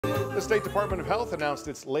the State Department of Health announced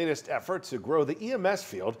its latest effort to grow the EMS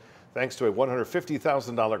field thanks to a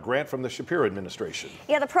 $150,000 grant from the Shapiro administration.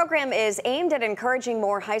 Yeah, the program is aimed at encouraging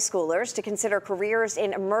more high schoolers to consider careers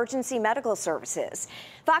in emergency medical services.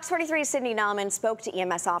 Fox 43's Sydney Nauman spoke to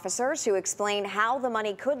EMS officers who explain how the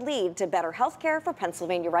money could lead to better health care for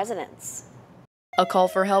Pennsylvania residents. A call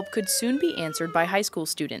for help could soon be answered by high school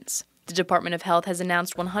students. The Department of Health has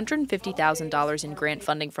announced $150,000 in grant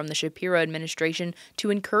funding from the Shapiro administration to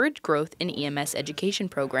encourage growth in EMS education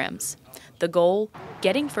programs. The goal?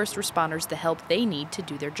 Getting first responders the help they need to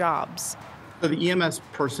do their jobs. So the EMS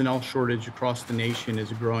personnel shortage across the nation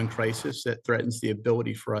is a growing crisis that threatens the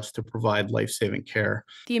ability for us to provide life-saving care.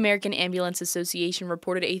 The American Ambulance Association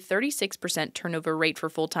reported a 36% turnover rate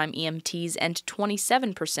for full-time EMTs and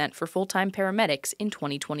 27% for full-time paramedics in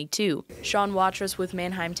 2022. Sean Watrous with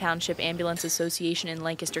Manheim Township Ambulance Association in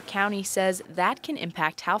Lancaster County says that can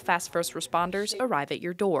impact how fast first responders arrive at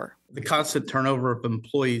your door. The constant turnover of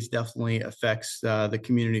employees definitely affects the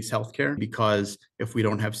community's healthcare, because if we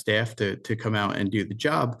don't have staff to come out and do the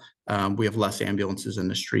job, we have less ambulances in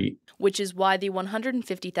the street. Which is why the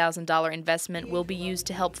 $150,000 investment will be used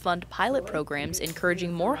to help fund pilot programs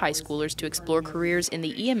encouraging more high schoolers to explore careers in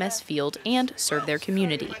the EMS field and serve their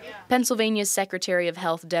community. Pennsylvania's Secretary of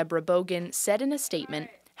Health Deborah Bogan said in a statement,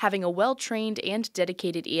 "Having a well-trained and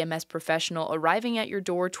dedicated EMS professional arriving at your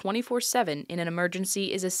door 24/7 in an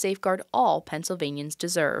emergency is a safeguard all Pennsylvanians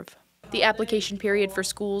deserve." The application period for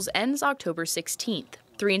schools ends October 16th.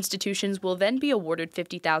 3 institutions will then be awarded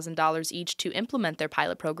 $50,000 each to implement their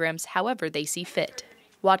pilot programs however they see fit.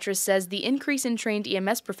 Watrous says the increase in trained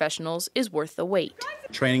EMS professionals is worth the wait.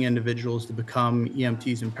 Training individuals to become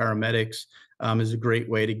EMTs and paramedics is a great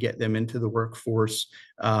way to get them into the workforce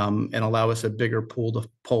and allow us a bigger pool to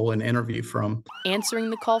pull and interview from.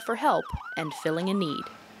 Answering the call for help and filling a need.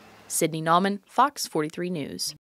 Sydney Nauman, Fox 43 News.